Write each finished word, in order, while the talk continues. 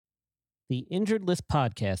The Injured List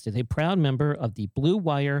podcast is a proud member of the Blue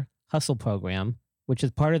Wire Hustle program, which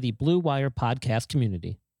is part of the Blue Wire podcast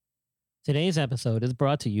community. Today's episode is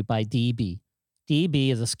brought to you by DB.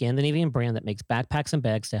 DB is a Scandinavian brand that makes backpacks and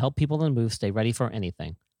bags to help people on the move stay ready for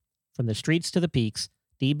anything. From the streets to the peaks,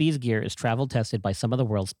 DB's gear is travel tested by some of the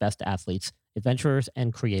world's best athletes, adventurers,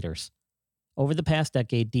 and creators. Over the past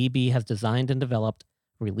decade, DB has designed and developed,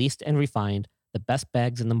 released and refined the best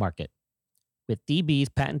bags in the market. With DB's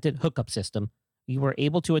patented hookup system, you are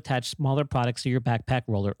able to attach smaller products to your backpack,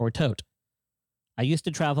 roller, or tote. I used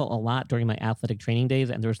to travel a lot during my athletic training days,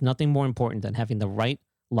 and there's nothing more important than having the right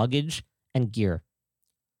luggage and gear.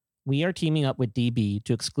 We are teaming up with DB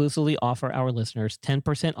to exclusively offer our listeners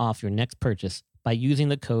 10% off your next purchase by using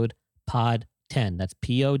the code POD10, that's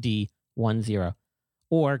POD10,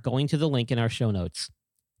 or going to the link in our show notes.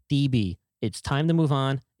 DB, it's time to move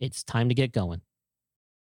on. It's time to get going.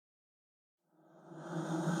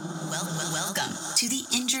 Welcome to the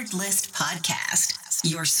Injured List podcast,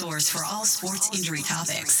 your source for all sports injury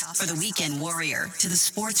topics. For the weekend warrior to the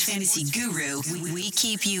sports fantasy guru, we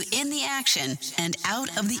keep you in the action and out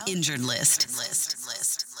of the injured list.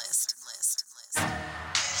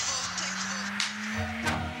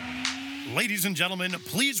 Ladies and gentlemen,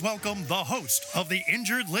 please welcome the host of the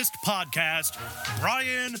Injured List podcast,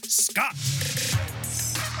 Brian Skopp.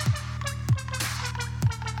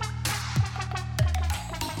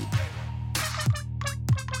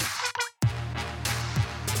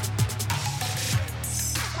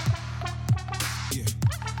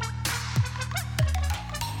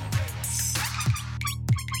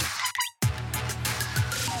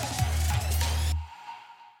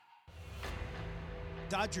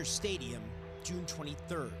 Dodger Stadium, June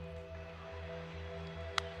 23rd.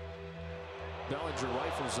 Bellinger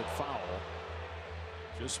rifles it foul,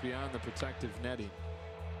 just beyond the protective netting.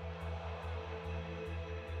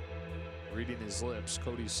 Reading his lips,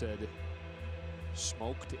 Cody said,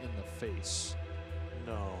 smoked in the face.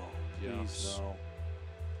 No, please no.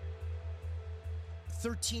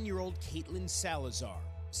 13-year-old Caitlin Salazar,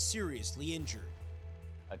 seriously injured.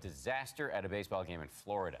 A disaster at a baseball game in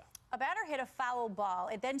Florida. A batter hit a foul ball.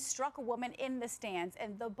 It then struck a woman in the stands,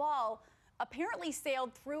 and the ball apparently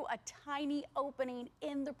sailed through a tiny opening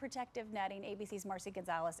in the protective netting. ABC's Marcy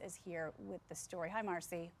Gonzalez is here with the story. Hi,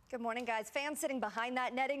 Marcy. Good morning, guys. Fans sitting behind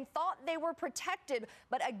that netting thought they were protected,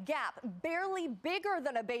 but a gap barely bigger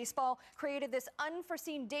than a baseball created this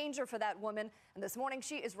unforeseen danger for that woman. And this morning,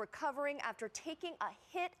 she is recovering after taking a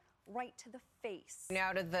hit right to the face.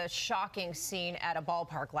 Now to the shocking scene at a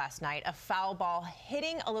ballpark last night. A foul ball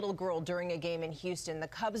hitting a little girl during a game in Houston. The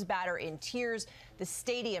Cubs batter in tears, the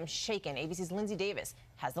stadium shaken. ABC's Lindsay Davis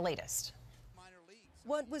has the latest.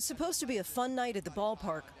 What was supposed to be a fun night at the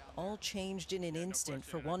ballpark all changed in an instant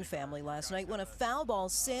for one family last night when a foul ball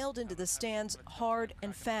sailed into the stands hard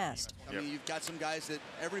and fast. I mean, you've got some guys that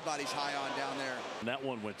everybody's high on down there. And that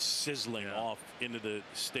one went sizzling off into the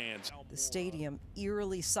stands. The stadium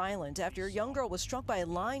eerily silent after a young girl was struck by a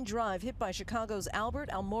line drive hit by Chicago's Albert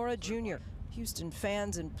Almora Jr. Houston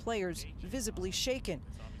fans and players visibly shaken.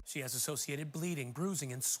 She has associated bleeding,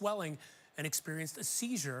 bruising, and swelling and experienced a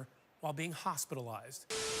seizure while being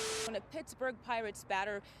hospitalized. When a Pittsburgh Pirates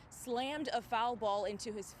batter slammed a foul ball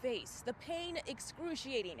into his face, the pain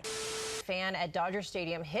excruciating. Fan at Dodger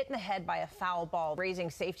Stadium hit in the head by a foul ball, raising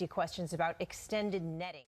safety questions about extended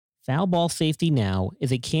netting. Foul Ball Safety Now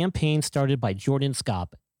is a campaign started by Jordan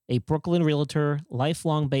Skopp, a Brooklyn realtor,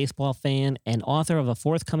 lifelong baseball fan, and author of a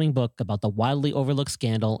forthcoming book about the widely overlooked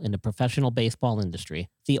scandal in the professional baseball industry.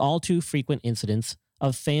 The all too frequent incidents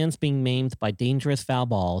of fans being maimed by dangerous foul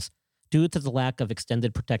balls due to the lack of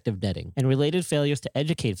extended protective netting, and related failures to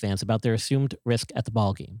educate fans about their assumed risk at the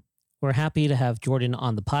ballgame. We're happy to have Jordan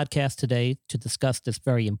on the podcast today to discuss this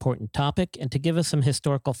very important topic and to give us some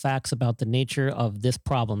historical facts about the nature of this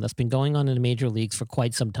problem that's been going on in the major leagues for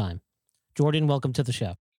quite some time. Jordan, welcome to the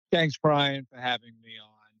show. Thanks, Brian, for having me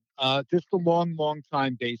on. Just a long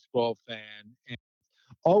time baseball fan, and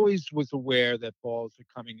always was aware that balls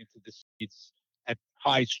are coming into the seats at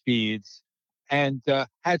high speeds, and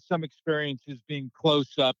had some experiences being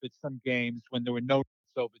close up at some games when there were no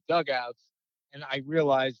over dugouts, and I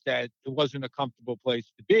realized that it wasn't a comfortable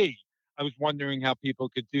place to be. I was wondering how people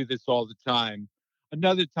could do this all the time.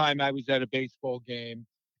 Another time I was at a baseball game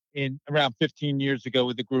in around 15 years ago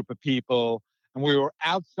with a group of people, and we were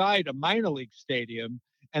outside a minor league stadium,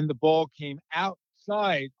 and the ball came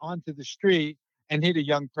outside onto the street and hit a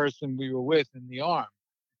young person we were with in the arm.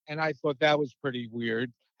 And I thought that was pretty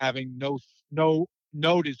weird, having no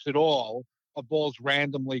notice at all of balls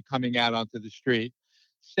randomly coming out onto the street.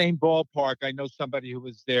 Same ballpark. I know somebody who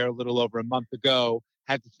was there a little over a month ago,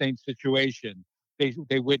 had the same situation.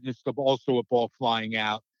 They witnessed also a ball flying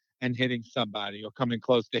out and hitting somebody or coming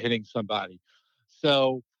close to hitting somebody.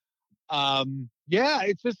 So yeah,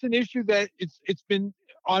 it's just an issue that it's been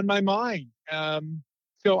on my mind.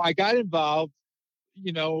 So I got involved,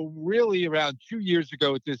 really around 2 years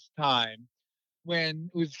ago at this time, when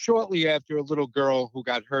it was shortly after a little girl who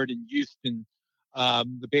got hurt in Houston,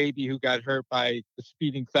 the baby who got hurt by the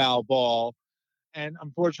speeding foul ball. And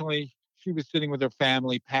unfortunately, she was sitting with her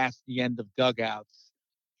family past the end of dugouts.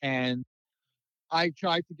 And I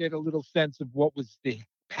tried to get a little sense of what was the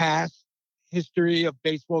past history of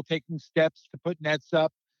baseball taking steps to put nets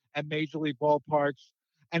up at major league ballparks.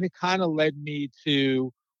 And it kind of led me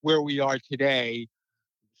to where we are today,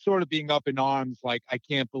 sort of being up in arms, like, I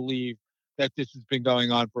can't believe that this has been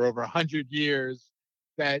going on for over 100 years,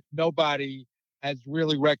 that nobody has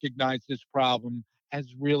really recognized this problem, has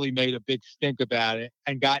really made a big stink about it,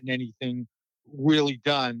 and gotten anything really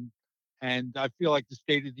done. And I feel like the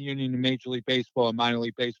state of the union in Major League Baseball and minor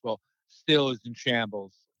league baseball still is in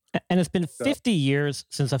shambles. And it's been So- 50 years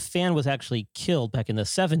since a fan was actually killed back in the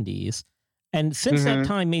 70s. And since that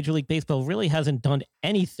time, Major League Baseball really hasn't done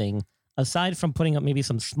anything aside from putting up maybe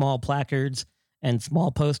some small placards and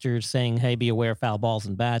small posters saying, hey, be aware, foul balls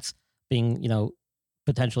and bats being,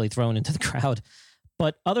 potentially thrown into the crowd.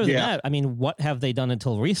 But other than that, I mean, what have they done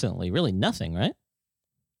until recently? Really nothing, right?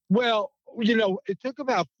 Well, it took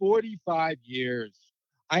about 45 years.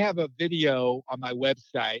 I have a video on my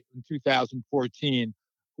website in 2014,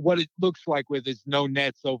 what it looks like where there's no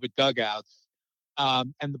nets over dugouts,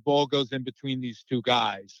 and the ball goes in between these two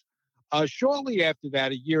guys. Shortly after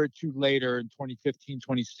that, a year or two later in 2015,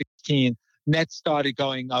 2016, nets started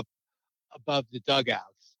going up above the dugouts.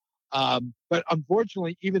 But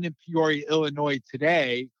unfortunately, even in Peoria, Illinois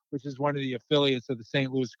today, which is one of the affiliates of the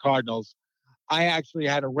St. Louis Cardinals, I actually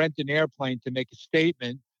had to rent an airplane to make a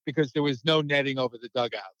statement because there was no netting over the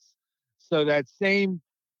dugouts. So that same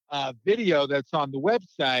video that's on the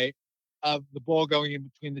website of the ball going in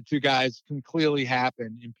between the two guys can clearly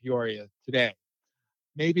happen in Peoria today.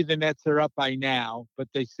 Maybe the nets are up by now, but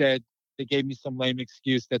they gave me some lame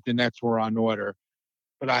excuse that the nets were on order.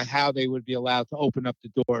 But how they would be allowed to open up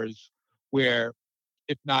the doors where,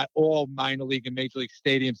 if not all minor league and major league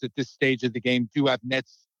stadiums at this stage of the game do have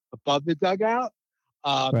nets above the dugout,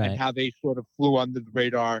 and how they sort of flew under the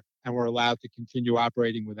radar and were allowed to continue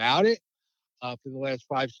operating without it for the last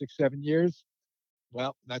 5, 6, 7 years.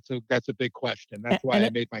 Well, that's a big question. That's why I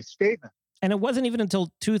made my statement. And it wasn't even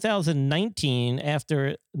until 2019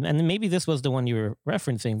 after, and maybe this was the one you were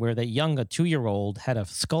referencing, where a 2-year-old had a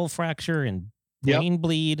skull fracture and brain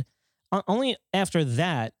bleed. Only after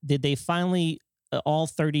that did they finally, all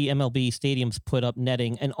 30 MLB stadiums put up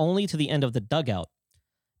netting, and only to the end of the dugout.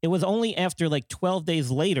 It was only after 12 days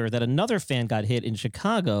later that another fan got hit in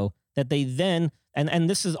Chicago that they then, and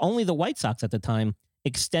this is only the White Sox at the time,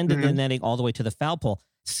 extended the netting all the way to the foul pole.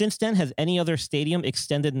 Since then, has any other stadium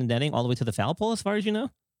extended the netting all the way to the foul pole, as far as you know?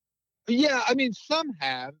 Yeah, I mean, some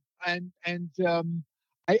have, and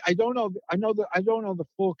I don't know. I don't know the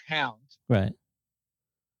full count. Right.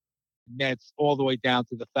 Nets all the way down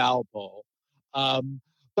to the foul pole,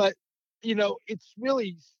 but it's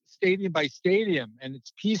really stadium by stadium, and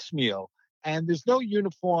it's piecemeal, and there's no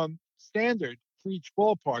uniform standard for each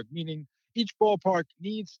ballpark. Meaning, each ballpark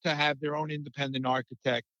needs to have their own independent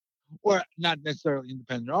architect, or not necessarily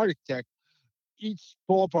independent architect. Each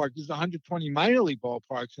ballpark, there's 120 minor league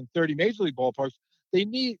ballparks and 30 major league ballparks. They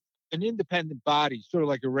need an independent body, sort of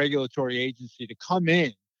like a regulatory agency, to come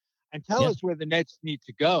in and tell us where the nets need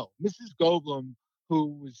to go. Mrs. Goldblum, who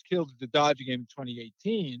was killed at the Dodger game in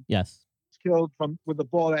 2018, was killed with a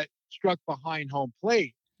ball that struck behind home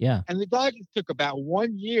plate. Yeah. And the Dodgers took about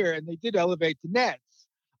 1 year, and they did elevate the nets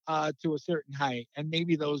to a certain height. And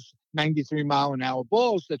maybe those 93-mile-an-hour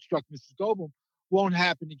balls that struck Mrs. Goldblum won't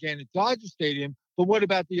happen again at Dodger Stadium. But what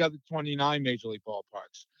about the other 29 major league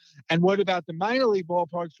ballparks? And what about the minor league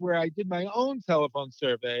ballparks, where I did my own telephone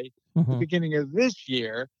survey at the beginning of this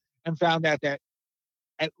year and found out that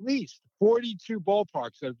at least 42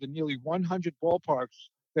 ballparks of the nearly 100 ballparks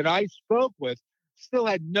that I spoke with still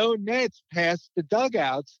had no nets past the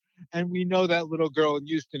dugouts. And we know that little girl in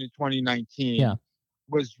Houston in 2019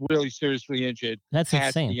 was really seriously injured. That's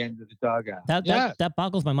past insane. The end of the dugout. That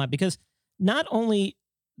boggles my mind, because not only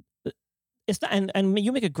it's not, and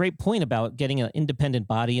you make a great point about getting an independent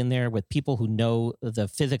body in there with people who know the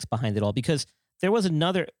physics behind it all, because there was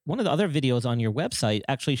one of the other videos on your website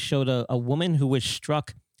actually showed a woman who was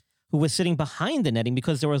struck, who was sitting behind the netting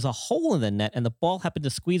because there was a hole in the net and the ball happened to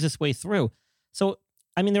squeeze its way through. So,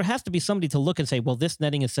 I mean, there has to be somebody to look and say, well, this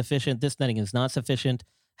netting is sufficient, this netting is not sufficient.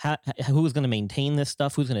 who's going to maintain this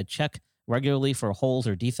stuff, who's going to check regularly for holes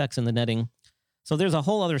or defects in the netting. So there's a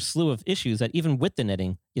whole other slew of issues that even with the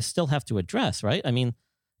netting, you still have to address, right? I mean,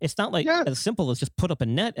 it's not like as simple as just put up a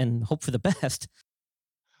net and hope for the best.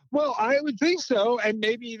 Well, I would think so. And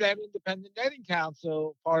maybe that independent netting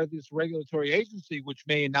council, part of this regulatory agency, which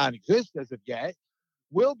may not exist as of yet,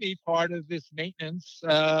 will be part of this maintenance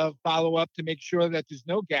follow-up to make sure that there's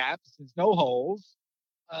no gaps, there's no holes,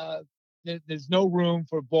 there's no room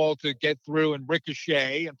for a ball to get through and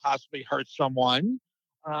ricochet and possibly hurt someone.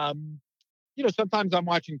 Sometimes I'm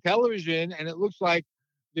watching television and it looks like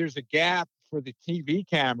there's a gap for the TV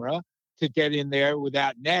camera to get in there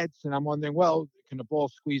without nets. And I'm wondering, well, can the ball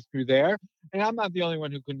squeeze through there? And I'm not the only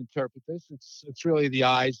one who can interpret this. It's really the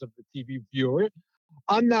eyes of the TV viewer.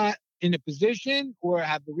 I'm not in a position or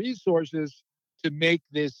have the resources to make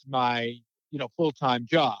this my, full-time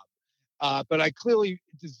job. But I clearly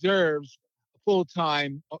deserves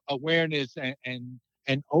full-time awareness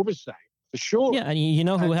and oversight for sure. Yeah, and you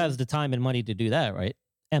know who has the time and money to do that, right?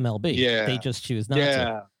 MLB. Yeah. They just choose not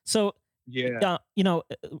to. So,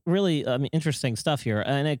 really interesting stuff here.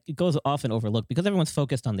 And it goes often overlooked because everyone's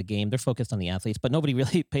focused on the game. They're focused on the athletes, but nobody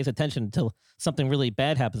really pays attention until something really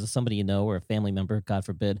bad happens to somebody you know or a family member, God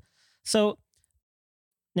forbid. So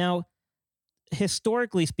now,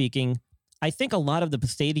 historically speaking, I think a lot of the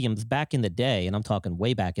stadiums back in the day, and I'm talking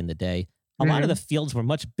way back in the day, a lot of the fields were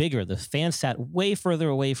much bigger. The fans sat way further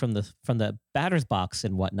away from the batter's box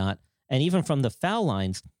and whatnot, and even from the foul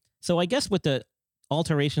lines. So I guess with the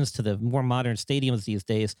alterations to the more modern stadiums these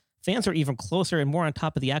days, fans are even closer and more on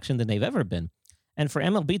top of the action than they've ever been. And for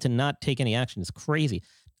MLB to not take any action is crazy.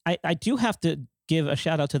 I do have to give a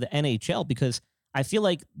shout out to the NHL because I feel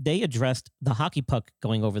like they addressed the hockey puck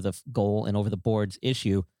going over the goal and over the boards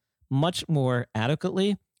issue much more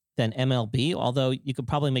adequately than MLB, although you could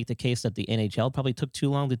probably make the case that the NHL probably took too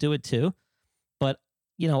long to do it too. But,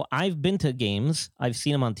 I've been to games. I've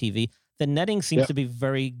seen them on TV. The netting seems to be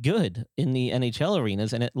very good in the NHL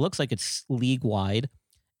arenas, and it looks like it's league-wide,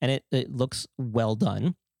 and it looks well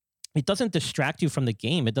done. It doesn't distract you from the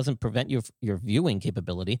game. It doesn't prevent your viewing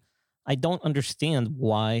capability. I don't understand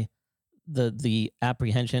why the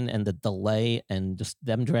apprehension and the delay and just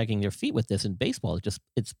them dragging their feet with this in baseball.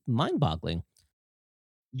 It's mind-boggling.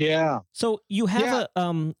 Yeah. So you have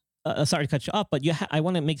sorry to cut you off, but I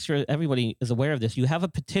want to make sure everybody is aware of this. You have a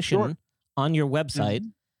petition on your website,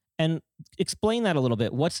 and explain that a little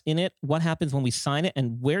bit. What's in it? What happens when we sign it,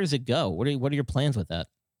 and where does it go? What are your plans with that?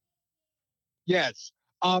 Yes.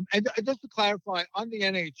 And just to clarify on the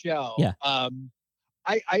NHL,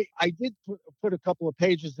 I did put a couple of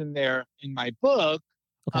pages in there in my book,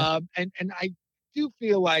 and I do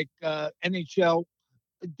feel like NHL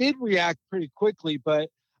did react pretty quickly, but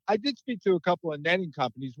I did speak to a couple of netting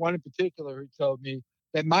companies, one in particular who told me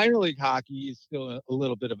that minor league hockey is still a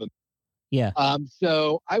little bit of a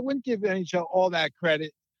so I wouldn't give NHL all that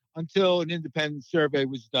credit until an independent survey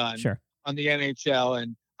was done on the NHL,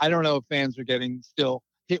 and I don't know if fans are getting still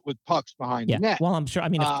hit with pucks behind the net. Well, I'm sure. I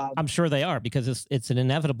mean, I'm sure they are because it's an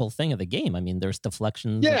inevitable thing of the game. I mean, there's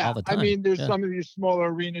deflections all the time. I mean, there's some of these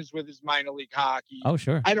smaller arenas where there's minor league hockey. Oh,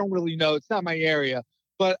 sure. I don't really know. It's not my area,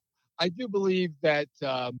 but I do believe that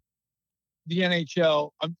the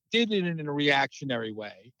NHL did it in a reactionary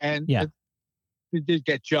way, and it did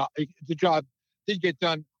get the job did get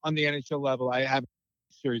done on the NHL level. I have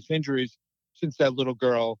serious injuries since that little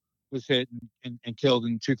girl was hit and killed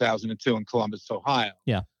in 2002 in Columbus, Ohio.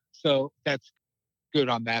 Yeah. So that's good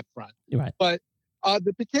on that front. You're right. But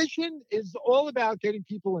the petition is all about getting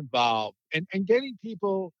people involved and getting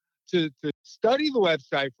people to study the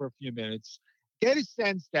website for a few minutes, get a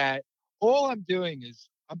sense that all I'm doing is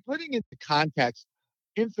I'm putting into context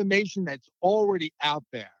information that's already out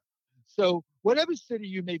there. So whatever city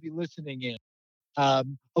you may be listening in, a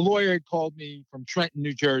lawyer had called me from Trenton,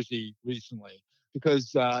 New Jersey recently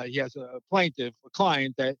because he has a client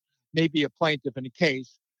that may be a plaintiff in a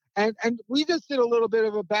case. And we just did a little bit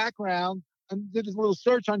of a background and did a little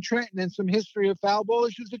search on Trenton and some history of foul ball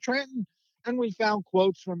issues at Trenton. And we found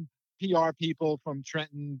quotes from PR people from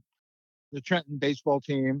Trenton, the Trenton baseball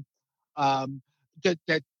team,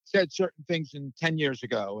 that said certain things 10 years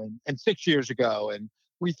ago and 6 years ago. And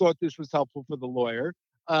we thought this was helpful for the lawyer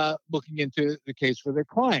looking into the case for their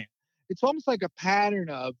client. It's almost like a pattern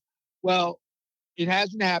of, well, it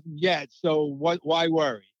hasn't happened yet, so why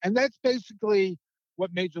worry? And that's basically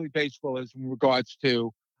what Major League Baseball is in regards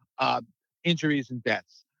to injuries and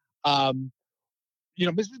deaths.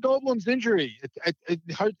 Mrs. Goldblum's injury,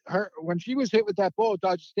 her when she was hit with that ball at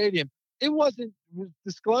Dodger Stadium, it wasn't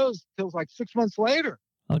disclosed until like 6 months later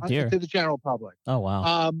to the general public. Oh,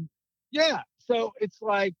 wow. So So it's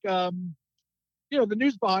like, the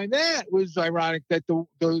news behind that was ironic that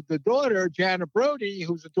the daughter, Jana Brody,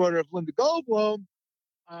 who's the daughter of Linda Goldblum,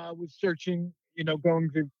 was searching, going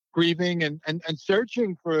through grieving and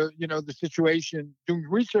searching for, the situation, doing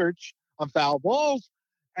research on foul balls.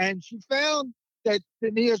 And she found that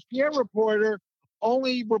an ESPN reporter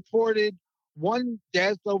only reported one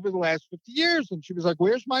death over the last 50 years. And she was like,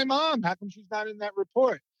 where's my mom? How come she's not in that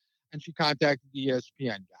report? And she contacted the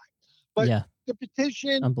ESPN guy. But Yeah. the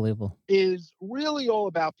petition Unbelievable. is really all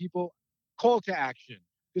about people, call to action.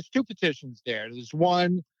 There's two petitions there. There's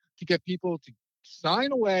one to get people to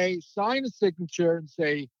sign a signature and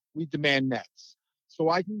say, we demand nets. So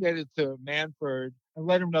I can get it to Manfred and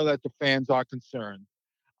let him know that the fans are concerned.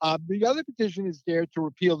 The other petition is there to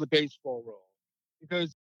repeal the baseball rule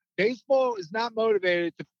because baseball is not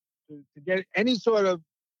motivated to get any sort of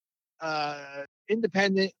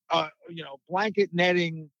independent, blanket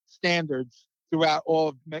netting standards throughout all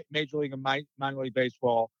of Major League and minor league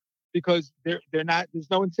baseball because they're not. There's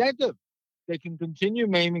no incentive. They can continue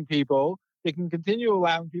maiming people. They can continue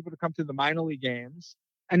allowing people to come to the minor league games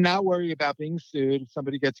and not worry about being sued if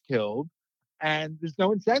somebody gets killed. And there's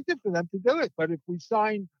no incentive for them to do it. But if we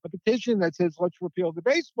sign a petition that says let's repeal the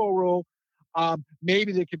baseball rule,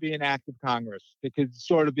 maybe there could be an act of Congress. It could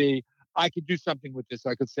sort of be, I could do something with this.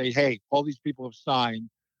 I could say, hey, all these people have signed,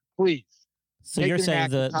 please. So you're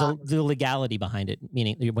saying the legality behind it,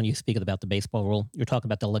 meaning when you speak about the baseball rule, you're talking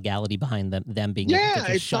about the legality behind them being able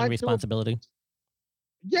to shun responsibility?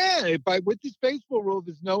 But with this baseball rule,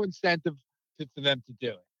 there's no incentive for them to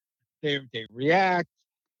do it. They react.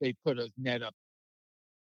 They put a net up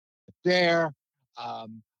there. A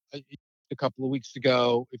couple of weeks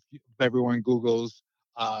ago, if everyone Googles,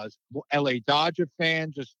 LA Dodger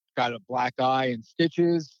fan just got a black eye and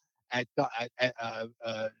stitches at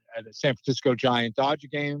a San Francisco Giant Dodger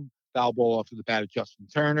game. Foul ball off of the bat of Justin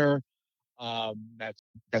Turner.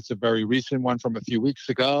 That's a very recent one from a few weeks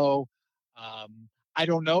ago. I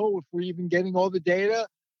don't know if we're even getting all the data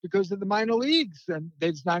because of the minor leagues, and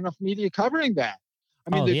there's not enough media covering that. I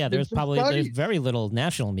mean, there's very little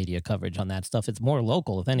national media coverage on that stuff. It's more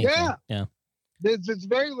local, if anything. Yeah. There's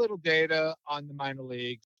very little data on the minor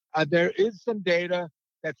leagues. There is some data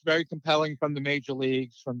that's very compelling from the major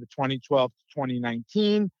leagues from the 2012 to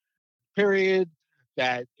 2019 period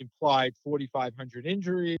that implied 4,500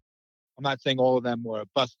 injuries. I'm not saying all of them were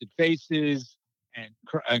busted faces and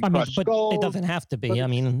crushed skulls. It doesn't have to be.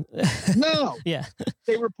 No. Yeah.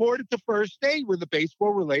 They reported the first day with a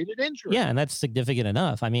baseball-related injury. Yeah, and that's significant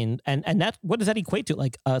enough. I mean, and that, what does that equate to?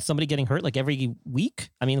 Like somebody getting hurt like every week?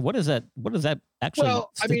 I mean, what does that actually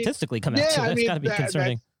statistically come out to? That's got to be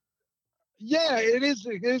concerning. Yeah, it is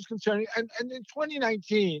concerning. And in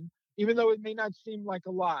 2019, even though it may not seem like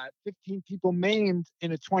a lot, 15 people maimed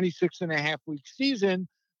in a 26-and-a-half-week season.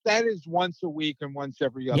 That is once a week and once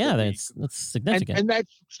every other week. Yeah, that's significant. And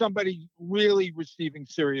that's somebody really receiving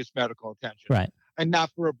serious medical attention. Right. And not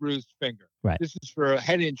for a bruised finger. Right. This is for a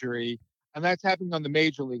head injury, and that's happening on the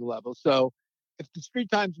major league level. So if there's 3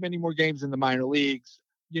 times many more games in the minor leagues,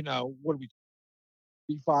 what are we,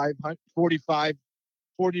 40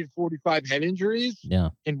 to 45 head injuries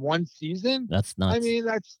in one season? That's nuts. I mean,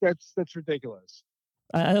 that's ridiculous.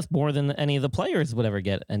 That's more than any of the players would ever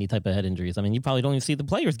get any type of head injuries. I mean, you probably don't even see the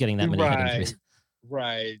players getting that many head injuries.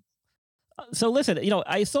 Right. So listen,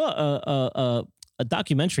 I saw a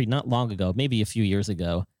documentary not long ago, maybe a few years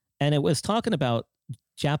ago, and it was talking about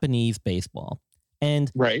Japanese baseball.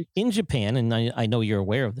 And in Japan, and I know you're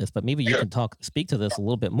aware of this, but maybe you can speak to this a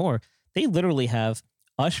little bit more. They literally have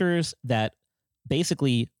ushers that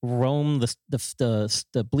basically roam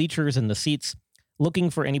the bleachers and the seats looking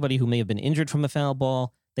for anybody who may have been injured from a foul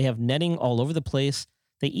ball. They have netting all over the place.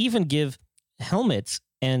 They even give helmets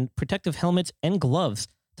and protective helmets and gloves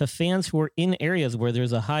to fans who are in areas where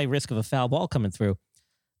there's a high risk of a foul ball coming through.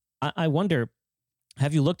 I wonder,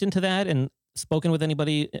 have you looked into that and spoken with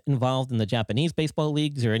anybody involved in the Japanese baseball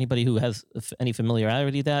leagues or anybody who has any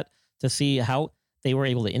familiarity with that to see how they were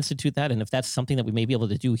able to institute that and if that's something that we may be able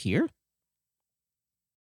to do here?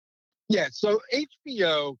 Yeah, so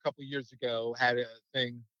HBO a couple of years ago had a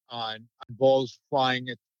thing on balls flying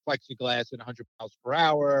at plexiglass at 100 miles per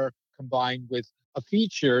hour, combined with a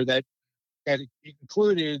feature that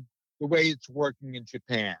included the way it's working in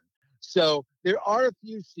Japan. So there are a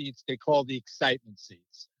few seats they call the excitement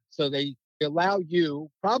seats. So they allow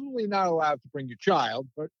you, probably not allowed to bring your child,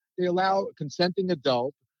 but they allow a consenting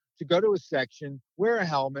adult to go to a section, wear a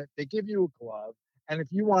helmet, they give you a glove, and if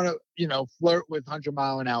you want to, flirt with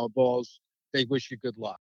 100-mile-an-hour balls, they wish you good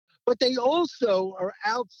luck. But they also are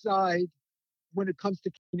outside when it comes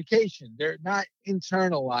to communication. They're not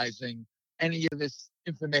internalizing any of this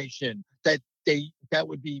information that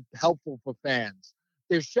would be helpful for fans.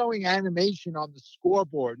 They're showing animation on the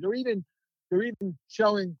scoreboard. They're even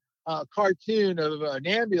showing a cartoon of an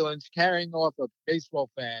ambulance carrying off a baseball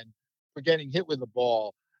fan for getting hit with a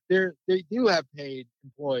ball. They do have paid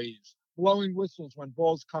employees blowing whistles when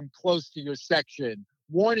balls come close to your section,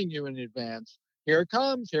 warning you in advance. Here it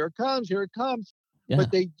comes, here it comes, here it comes. Yeah.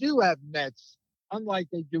 But they do have nets, unlike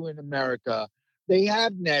they do in America. They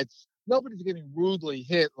have nets. Nobody's getting rudely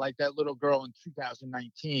hit like that little girl in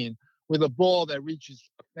 2019 with a ball that reaches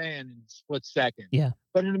a fan in a split second. Yeah.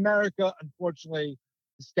 But in America, unfortunately,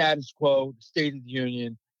 the status quo, the state of the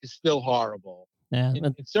union is still horrible. Yeah.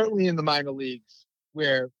 And certainly in the minor leagues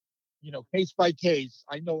where, case by case,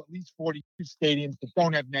 I know at least 42 stadiums that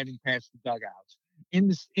don't have netting past the dugouts.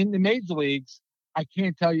 In the major leagues, I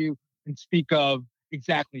can't tell you and speak of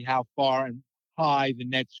exactly how far and high the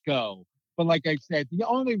nets go. But like I said, the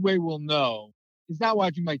only way we'll know is not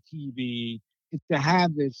watching my TV. It's to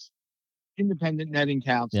have this independent netting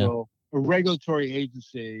council, a regulatory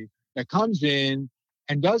agency that comes in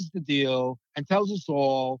and does the deal and tells us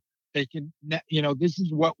all they can, this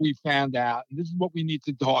is what we found out, and this is what we need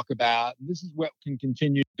to talk about, and this is what can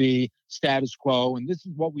continue to be status quo, and this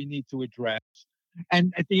is what we need to address.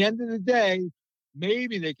 And at the end of the day,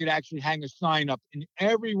 maybe they could actually hang a sign up in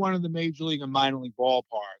every one of the major league and minor league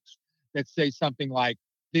ballparks that say something like,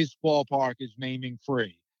 this ballpark is naming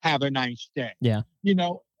free. Have a nice day. Yeah.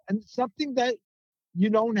 And something that you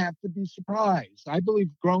don't have to be surprised. I believe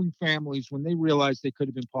growing families, when they realize they could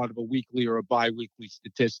have been part of a weekly or a bi-weekly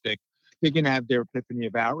statistic, they're going to have their epiphany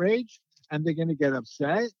of outrage, and they're going to get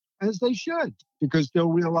upset, as they should, because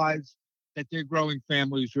they'll realize that their growing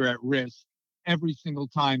families are at risk every single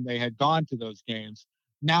time they had gone to those games,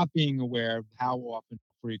 not being aware of how often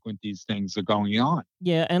frequent these things are going on.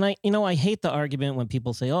 Yeah, and I hate the argument when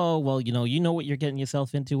people say, "Oh, well, you know what you're getting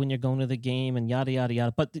yourself into when you're going to the game and yada yada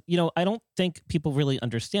yada." But I don't think people really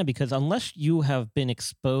understand, because unless you have been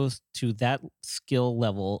exposed to that skill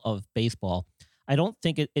level of baseball, I don't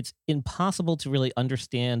think it's impossible to really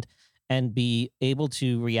understand and be able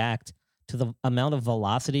to react to the amount of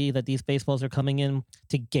velocity that these baseballs are coming in,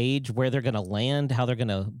 to gauge where they're going to land, how they're going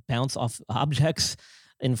to bounce off objects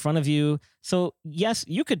in front of you. So yes,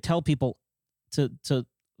 you could tell people to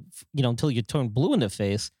until you turn blue in the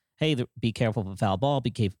face, hey, be careful of a foul ball,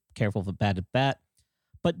 be careful of a batted bat.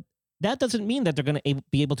 But that doesn't mean that they're going to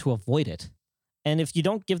be able to avoid it. And if you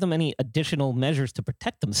don't give them any additional measures to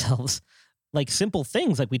protect themselves, like simple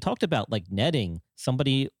things like we talked about, like netting,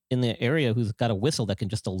 somebody in the area who's got a whistle that can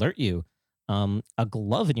just alert you, a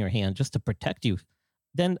glove in your hand just to protect you,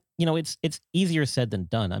 then it's easier said than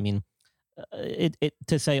done. I mean,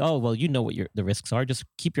 to say, oh, well, what the risks are, just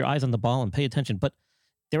keep your eyes on the ball and pay attention. But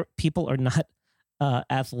people are not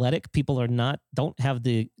athletic. People don't have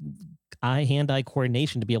the hand-eye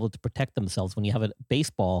coordination to be able to protect themselves when you have a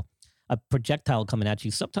baseball, a projectile coming at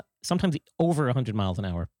you, sometimes over 100 miles an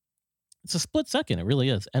hour. It's a split second. It really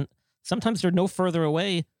is. And sometimes they're no further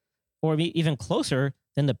away or even closer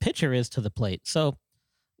than the pitcher is to the plate. So,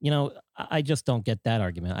 I just don't get that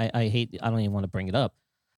argument. I don't even want to bring it up.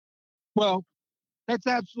 Well, that's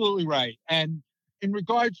absolutely right. And in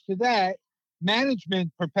regards to that,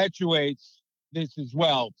 management perpetuates this as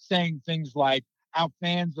well, saying things like, our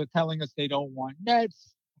fans are telling us they don't want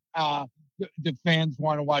nets. The fans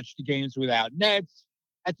want to watch the games without nets.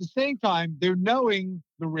 At the same time, they're knowing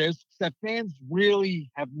the risks that fans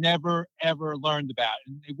really have never, ever learned about.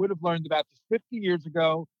 And they would have learned about this 50 years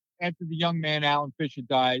ago after the young man, Alan Fisher,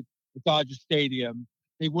 died at Dodger Stadium.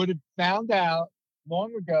 They would have found out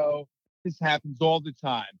long ago this happens all the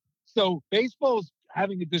time. So baseball's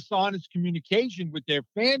having a dishonest communication with their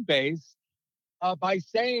fan base by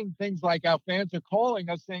saying things like, our fans are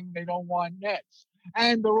calling us saying they don't want nets.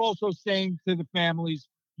 And they're also saying to the families,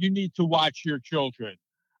 you need to watch your children.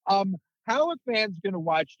 How are fans going to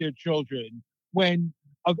watch their children when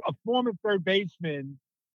a former third baseman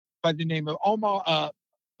by the name of Nomar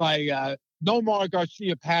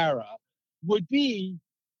Garcia Parra would be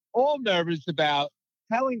all nervous about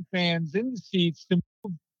telling fans in the seats to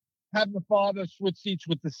have the father switch seats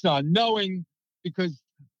with the son, knowing because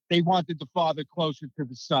they wanted the father closer to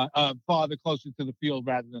the field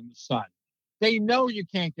rather than the son. They know you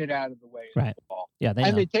can't get out of the way of the ball. Yeah,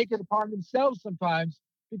 they take it upon themselves sometimes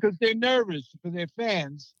because they're nervous for their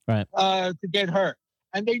fans to get hurt.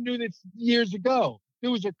 And they knew this years ago.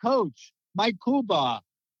 There was a coach, Mike Kuba,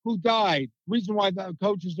 who died. Reason why the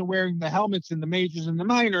coaches are wearing the helmets in the majors and the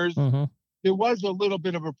minors, there was a little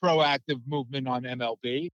bit of a proactive movement on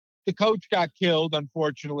MLB. The coach got killed,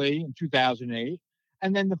 unfortunately, in 2008.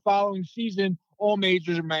 And then the following season, all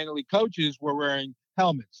major minor league coaches were wearing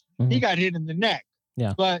helmets. Mm-hmm. He got hit in the neck.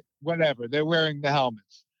 Yeah. But whatever, they're wearing the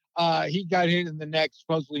helmets. He got hit in the neck,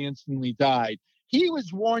 supposedly instantly died. He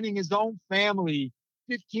was warning his own family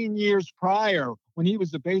 15 years prior when he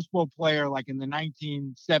was a baseball player, like in the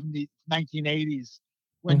 1970s, 1980s.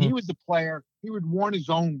 When he was a player, he would warn his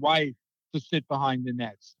own wife to sit behind the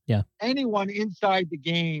nets. Yeah. Anyone inside the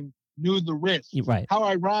game knew the risk. Right. How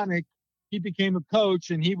ironic, he became a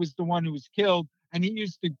coach and he was the one who was killed. And he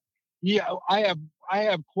used to, I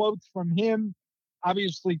have quotes from him,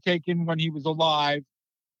 obviously taken when he was alive,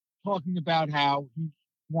 talking about how he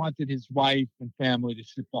wanted his wife and family to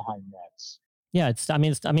sit behind nets. Yeah, I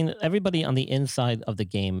mean, everybody on the inside of the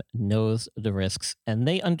game knows the risks, and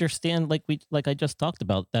they understand, like I just talked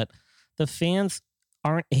about, that the fans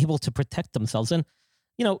aren't able to protect themselves. And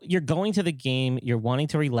you're going to the game, you're wanting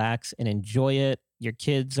to relax and enjoy it. Your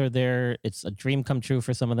kids are there. It's a dream come true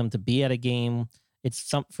for some of them to be at a game.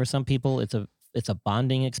 For some people, it's a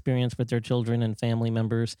bonding experience with their children and family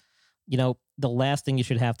members. The last thing you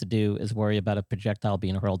should have to do is worry about a projectile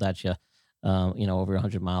being hurled at you, over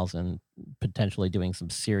 100 miles and potentially doing some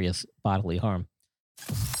serious bodily harm.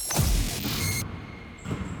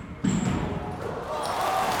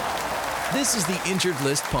 This is the Injured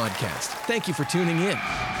List Podcast. Thank you for tuning in.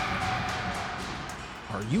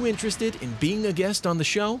 Are you interested in being a guest on the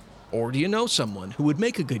show? Or do you know someone who would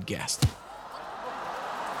make a good guest?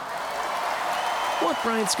 Want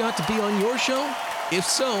Brian Scott to be on your show? If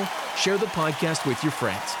so, share the podcast with your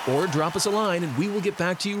friends or drop us a line and we will get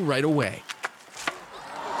back to you right away.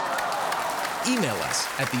 Email us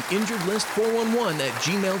at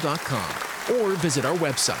theinjuredlist411@gmail.com or visit our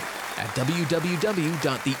website at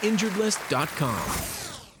www.theinjuredlist.com.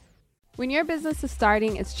 When your business is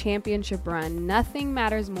starting its championship run, nothing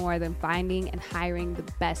matters more than finding and hiring the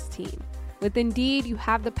best team. With Indeed, you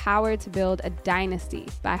have the power to build a dynasty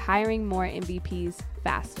by hiring more MVPs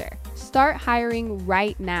faster. Start hiring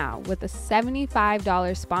right now with a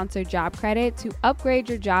 $75 sponsored job credit to upgrade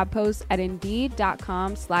your job post at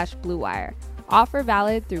Indeed.com/Blue Wire. Offer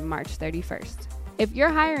valid through March 31st. If you're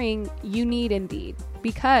hiring, you need Indeed,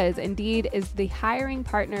 because Indeed is the hiring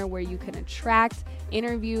partner where you can attract,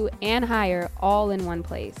 interview, and hire all in one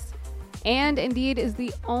place. And Indeed is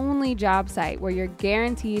the only job site where you're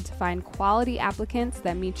guaranteed to find quality applicants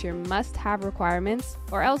that meet your must-have requirements,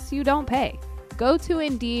 or else you don't pay. Go to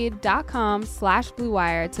Indeed.com/Blue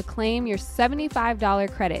Wire to claim your $75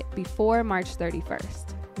 credit before March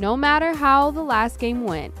 31st. No matter how the last game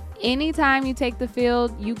went, anytime you take the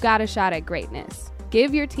field, you got a shot at greatness.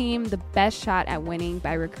 Give your team the best shot at winning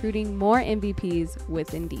by recruiting more MVPs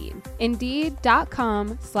with Indeed.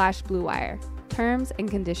 Indeed.com/Blue Wire. Terms and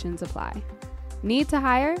conditions apply. Need to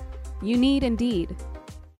hire? You need Indeed.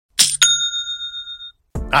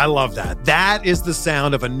 I love that. That is the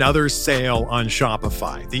sound of another sale on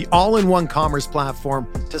Shopify, the all-in-one commerce platform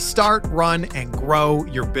to start, run, and grow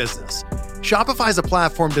your business. Shopify is a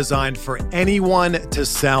platform designed for anyone to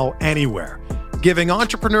sell anywhere, giving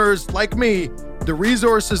entrepreneurs like me the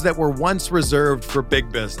resources that were once reserved for big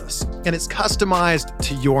business. And it's customized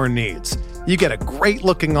to your needs. You get a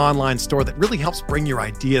great-looking online store that really helps bring your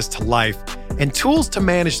ideas to life and tools to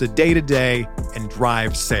manage the day-to-day and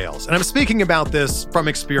drive sales. And I'm speaking about this from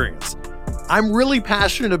experience. I'm really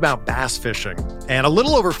passionate about bass fishing. And a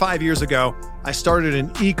little over 5 years ago, I started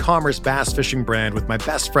an e-commerce bass fishing brand with my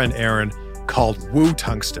best friend, Aaron, called Woo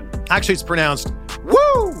Tungsten. Actually, it's pronounced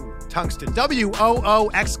Woo Tungsten, W-O-O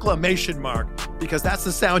exclamation mark, because that's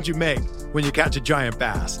the sound you make when you catch a giant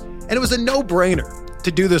bass. And it was a no-brainer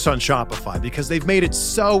to do this on Shopify because they've made it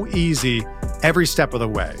so easy every step of the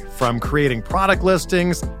way, from creating product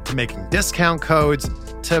listings to making discount codes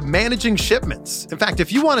to managing shipments. In fact,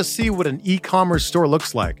 if you want to see what an e-commerce store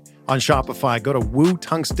looks like on Shopify, go to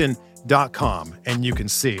wootungsten.com and you can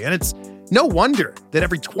see. And it's no wonder that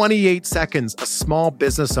every 28 seconds, a small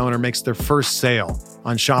business owner makes their first sale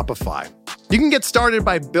on Shopify. You can get started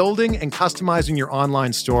by building and customizing your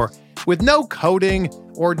online store with no coding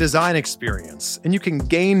or design experience, and you can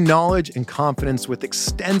gain knowledge and confidence with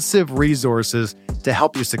extensive resources to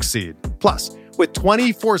help you succeed. Plus, with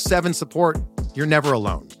 24/7 support, you're never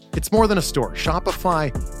alone. It's more than a store.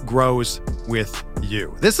 Shopify grows with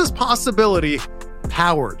you. This is possibility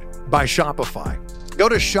powered by Shopify. Go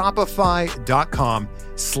to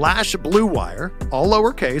shopify.com/Blue Wire, all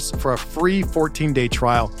lowercase, for a free 14-day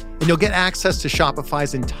trial, and you'll get access to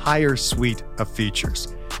Shopify's entire suite of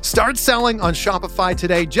features. Start selling on Shopify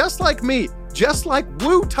today, just like me, just like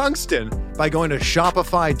Woo Tungsten, by going to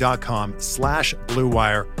shopify.com/Blue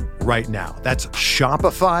Wire right now. That's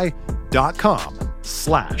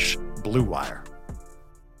shopify.com/Blue Wire.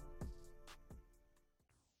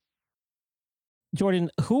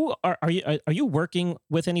 Jordan, who are you working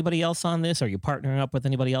with anybody else on this? Are you partnering up with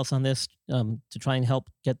anybody else on this to try and help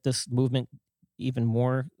get this movement even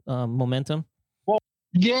more momentum? Well,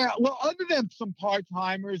 yeah. Well, other than some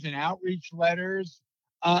part-timers and outreach letters,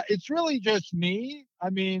 it's really just me. I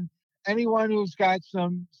mean, anyone who's got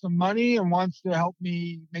some money and wants to help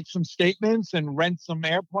me make some statements and rent some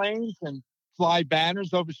airplanes and fly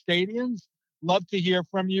banners over stadiums, love to hear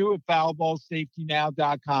from you at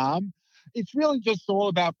foulballsafetynow.com. It's really just all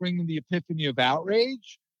about bringing the epiphany of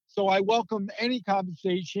outrage. So I welcome any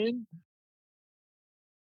conversation.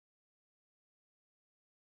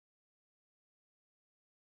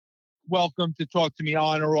 Welcome to talk to me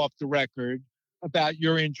on or off the record about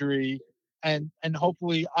your injury, and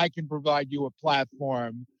hopefully I can provide you a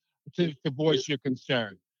platform to voice your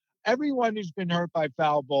concern. Everyone who's been hurt by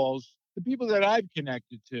foul balls, the people that I've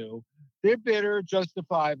connected to, they're bitter,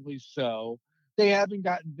 justifiably so. They haven't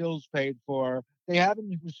gotten bills paid for. They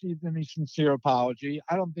haven't received any sincere apology.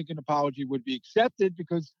 I don't think an apology would be accepted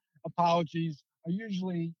because apologies are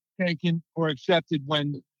usually taken or accepted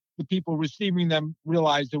when the people receiving them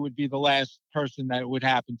realized it would be the last person that it would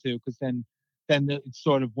happen to, because then it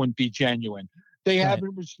sort of wouldn't be genuine. They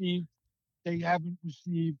haven't received. They're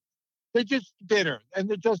just bitter, and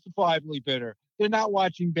they're justifiably bitter. They're not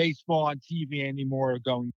watching baseball on TV anymore or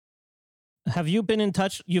going. Have you been in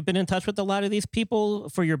touch? You've been in touch with a lot of these people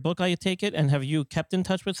for your book, I take it, and have you kept in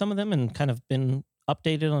touch with some of them and kind of been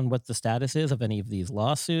updated on what the status is of any of these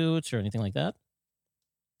lawsuits or anything like that?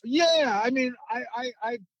 Yeah, I mean,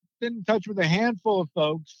 I've been in touch with a handful of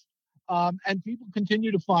folks, and people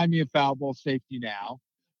continue to find me at Foul Ball Safety Now.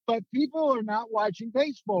 But people are not watching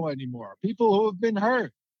baseball anymore. People who have been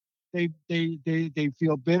hurt, they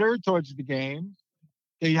feel bitter towards the game.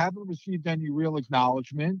 They haven't received any real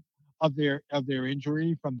acknowledgement of their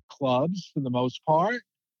injury from clubs for the most part.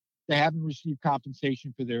 They haven't received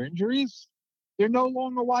compensation for their injuries. They're no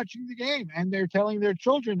longer watching the game, and they're telling their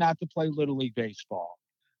children not to play Little League baseball.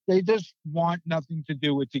 They just want nothing to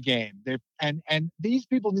do with the game. And these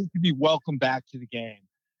people need to be welcomed back to the game.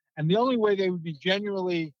 And the only way they would be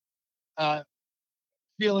genuinely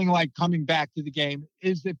feeling like coming back to the game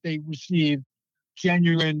is if they receive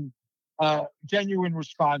genuine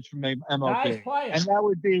response from the MLB. And that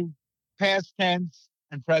would be past tense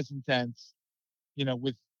and present tense,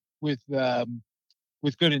 with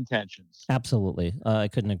good intentions. Absolutely. I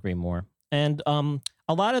couldn't agree more. And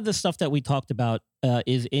a lot of the stuff that we talked about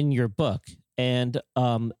is in your book. And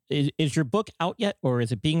is your book out yet, or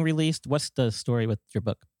is it being released? What's the story with your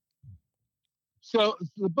book? So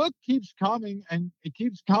the book keeps coming, and it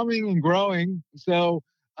keeps coming and growing. So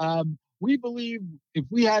we believe if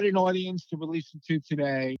we had an audience to release it to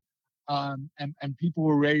today, and people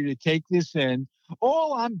were ready to take this in,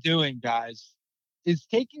 all I'm doing, guys, is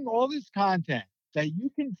taking all this content that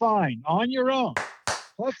you can find on your own,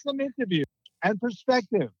 plus some interviews and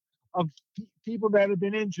perspective of people that have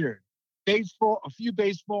been injured, a few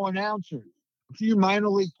baseball announcers, a few minor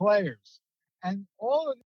league players, and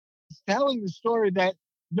all of it is telling the story that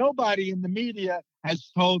nobody in the media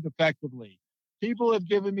has told effectively. People have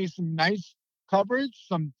given me some nice coverage,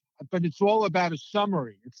 but it's all about a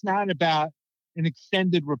summary. It's not about an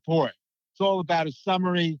extended report. It's all about a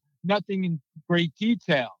summary, nothing in great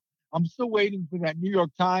detail. I'm still waiting for that New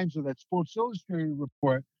York Times or that Sports Illustrated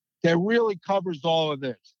report that really covers all of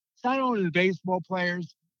this. It's not only the baseball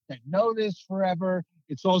players that know this forever,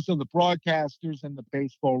 it's also the broadcasters and the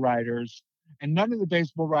baseball writers. And none of the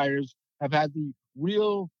baseball writers have had the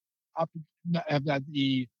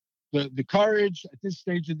courage at this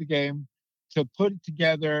stage of the game to put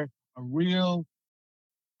together a real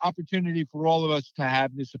opportunity for all of us to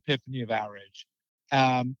have this epiphany of outrage.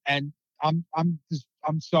 And I'm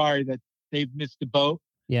sorry that they've missed the boat.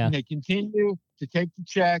 Yeah. And they continue to take the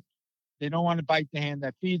check. They don't want to bite the hand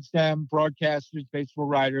that feeds them, broadcasters, baseball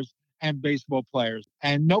writers, and baseball players.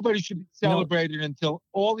 And nobody should be celebrated until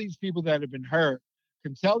all these people that have been hurt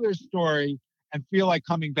can tell their story and feel like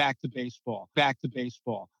coming back to baseball.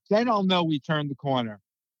 Then I'll know we turned the corner.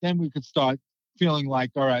 Then we could start feeling like,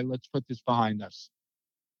 all right, let's put this behind us.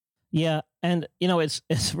 Yeah, and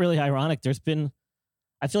it's really ironic. I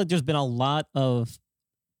feel like there's been a lot of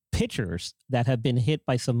pitchers that have been hit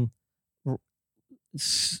by some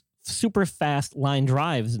super fast line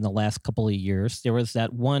drives in the last couple of years. There was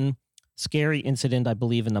that one scary incident, I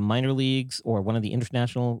believe, in the minor leagues, or one of the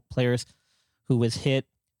international players who was hit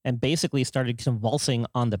and basically started convulsing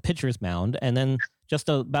on the pitcher's mound. And then just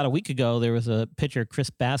about a week ago, there was a pitcher, Chris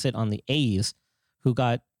Bassett, on the A's, who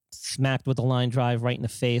got smacked with a line drive right in the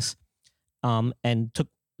face, and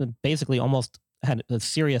basically almost had a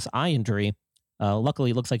serious eye injury.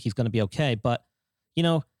 Luckily, it looks like he's going to be okay. But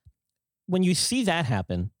when you see that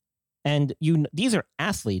happen, and these are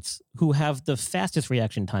athletes who have the fastest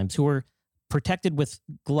reaction times, who are protected with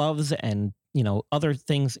gloves and other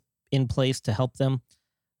things in place to help them.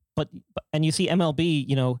 And you see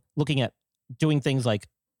MLB, looking at doing things like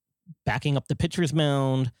backing up the pitcher's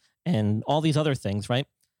mound and all these other things, right?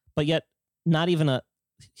 But yet not even a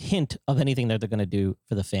hint of anything that they're going to do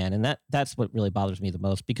for the fan. And that's what really bothers me the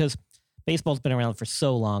most, because baseball's been around for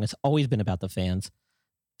so long. It's always been about the fans.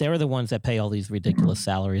 They're the ones that pay all these ridiculous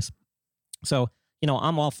salaries. So,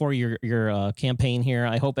 I'm all for your campaign here.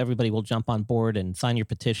 I hope everybody will jump on board and sign your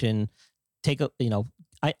petition.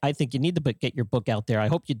 I think you need to get your book out there. I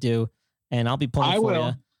hope you do. And I'll be pulling for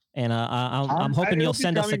you. And I'm hoping you'll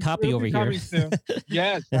send us a copy over here.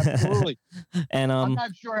 Yes, absolutely. And I'm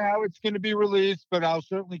not sure how it's going to be released, but I'll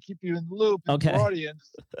certainly keep you in the loop, in the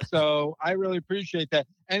audience. So I really appreciate that.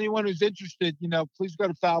 Anyone who's interested, please go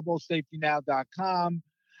to foulballsafetynow.com,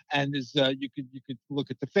 and you could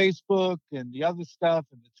look at the Facebook and the other stuff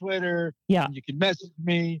and the Twitter. Yeah, and you can message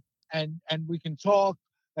me, and we can talk.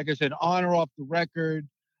 Like I said, on or off the record.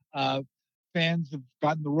 Fans have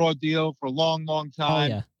gotten the raw deal for a long, long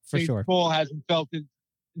time. Oh, yeah, for sure. Baseball hasn't felt it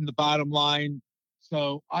in the bottom line.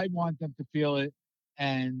 So I want them to feel it.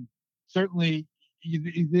 And certainly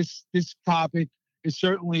this topic is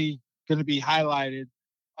certainly going to be highlighted.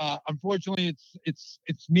 Unfortunately, it's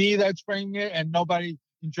me that's bringing it, and nobody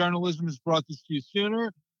in journalism has brought this to you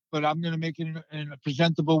sooner. But I'm going to make it in a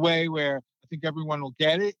presentable way where I think everyone will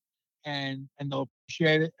get it and they'll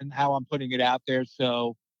appreciate it and how I'm putting it out there.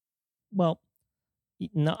 So, well,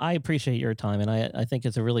 no, I appreciate your time, and I think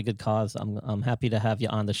it's a really good cause. I'm happy to have you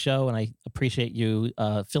on the show, and I appreciate you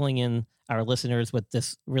filling in our listeners with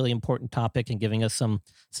this really important topic and giving us some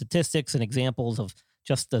statistics and examples of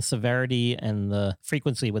just the severity and the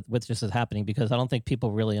frequency with which this is happening, because I don't think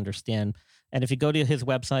people really understand. And if you go to his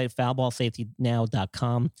website,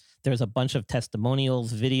 foulballsafetynow.com, there's a bunch of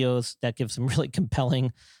testimonials, videos that give some really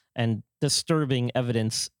compelling and disturbing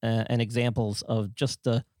evidence and examples of just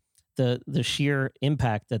the sheer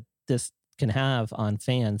impact that this can have on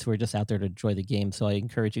fans who are just out there to enjoy the game. So I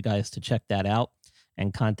encourage you guys to check that out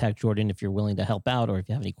and contact Jordan if you're willing to help out or if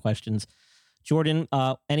you have any questions. Jordan,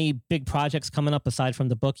 any big projects coming up aside from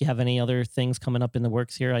the book? You have any other things coming up in the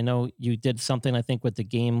works here? I know you did something, I think, with the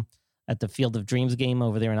game at the Field of Dreams game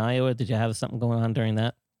over there in Iowa. Did you have something going on during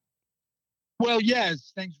that? Well,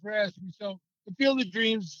 yes. Thanks for asking. So the Field of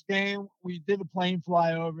Dreams game, we did a plane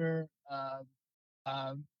flyover.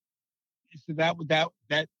 So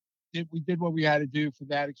we did what we had to do for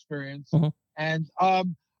that experience. Mm-hmm. And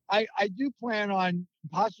I do plan on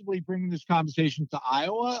possibly bringing this conversation to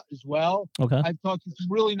Iowa as well. Okay. I've talked to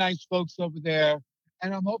some really nice folks over there,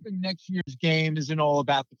 and I'm hoping next year's game isn't all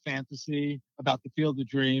about the fantasy, about the Field of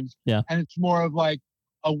Dreams. Yeah. And it's more of like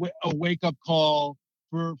a wake-up call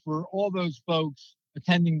for all those folks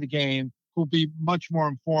attending the game who'll be much more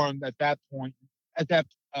informed at that point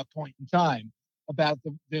in time about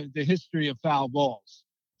the history of foul balls.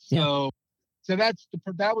 So that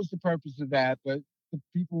was the purpose of that. But the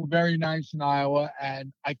people were very nice in Iowa,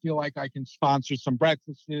 and I feel like I can sponsor some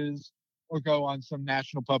breakfasts or go on some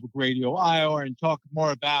National Public Radio Iowa and talk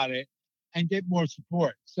more about it and get more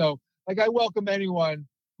support. So I welcome anyone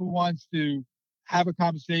who wants to have a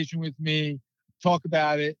conversation with me, talk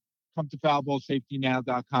about it, come to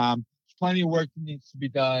foulballsafetynow.com. There's plenty of work that needs to be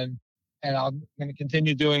done, and I'm going to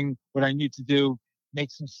continue doing what I need to do, make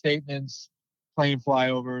some statements, plane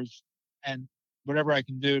flyovers, and whatever I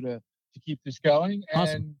can do to keep this going.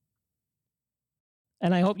 Awesome.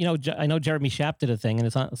 And I hope, I know Jeremy Schaap did a thing,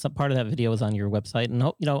 and some part of that video is on your website. And,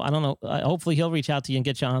 I don't know, hopefully he'll reach out to you and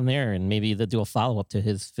get you on there, and maybe they'll do a follow-up to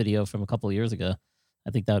his video from a couple of years ago.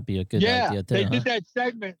 I think that would be a good idea, too. They did that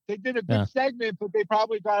segment. They did a good segment, but they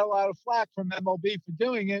probably got a lot of flack from MLB for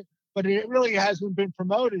doing it, but it really hasn't been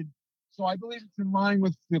promoted. So I believe it's in line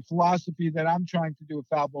with the philosophy that I'm trying to do with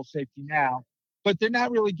Foul Ball Safety Now, but they're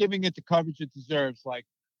not really giving it the coverage it deserves, like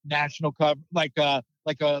national cover, like a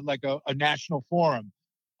national forum.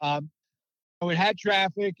 So it had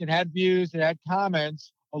traffic, it had views, it had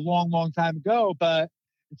comments a long, long time ago, but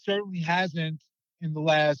it certainly hasn't in the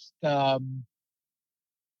last,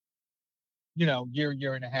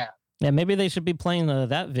 year and a half. Yeah, maybe they should be playing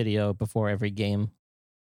that video before every game.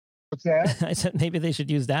 What's that? I said maybe they should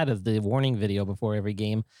use that as the warning video before every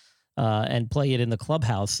game and play it in the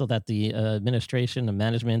clubhouse so that the administration and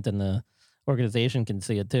management and the organization can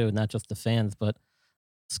see it too, not just the fans, but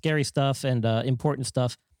scary stuff and important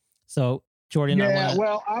stuff. So, Jordan,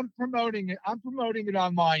 well, I'm promoting it. I'm promoting it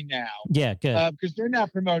online now. Yeah, good. Because they're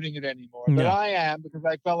not promoting it anymore, but I am, because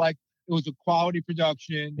I felt like It was a quality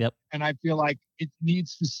production. Yep. And I feel like it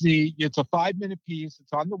needs to see, it's a 5-minute piece.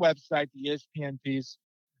 It's on the website, the ESPN piece.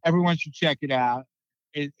 Everyone should check it out.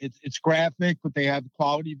 It's graphic, but they have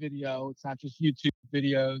quality video. It's not just YouTube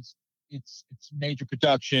videos. It's major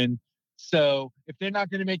production. So if they're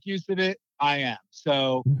not going to make use of it, I am.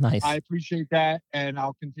 So nice. I appreciate that. And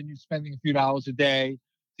I'll continue spending a few dollars a day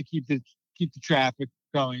to keep the traffic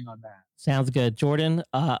going on that. Sounds good. Jordan,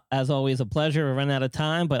 as always, a pleasure. We're running out of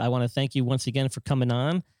time, but I want to thank you once again for coming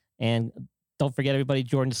on. And don't forget, everybody,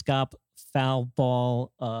 Jordan Skopp,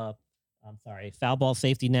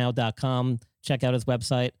 foulballsafetynow.com. Check out his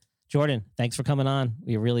website. Jordan, thanks for coming on.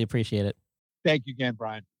 We really appreciate it. Thank you again,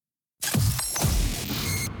 Brian.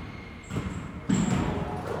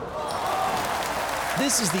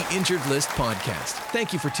 This is the Injured List Podcast.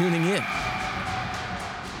 Thank you for tuning in.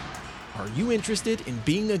 Are you interested in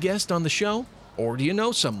being a guest on the show? Or do you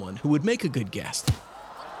know someone who would make a good guest?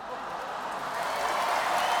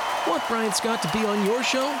 Want Brian Scott to be on your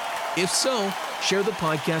show? If so, share the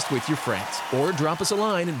podcast with your friends or drop us a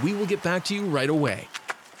line and we will get back to you right away.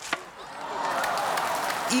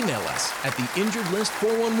 Email us at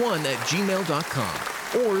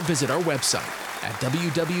theinjuredlist411@gmail.com or visit our website at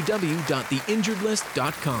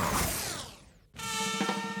www.theinjuredlist.com.